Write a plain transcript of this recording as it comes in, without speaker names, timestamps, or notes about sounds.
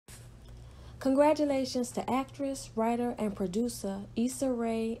Congratulations to actress, writer, and producer Issa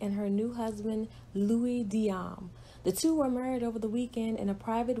and her new husband, Louis Diam. The two were married over the weekend in a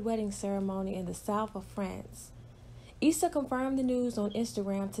private wedding ceremony in the south of France. Issa confirmed the news on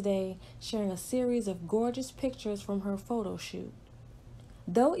Instagram today, sharing a series of gorgeous pictures from her photo shoot.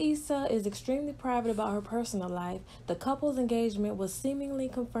 Though Issa is extremely private about her personal life, the couple's engagement was seemingly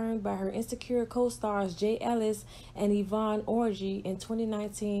confirmed by her Insecure co-stars Jay Ellis and Yvonne Orji in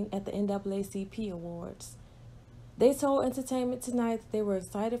 2019 at the NAACP Awards. They told Entertainment Tonight that they were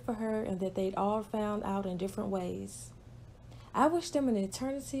excited for her and that they'd all found out in different ways. I wish them an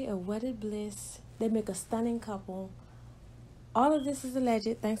eternity of wedded bliss. They make a stunning couple. All of this is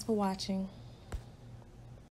alleged. Thanks for watching.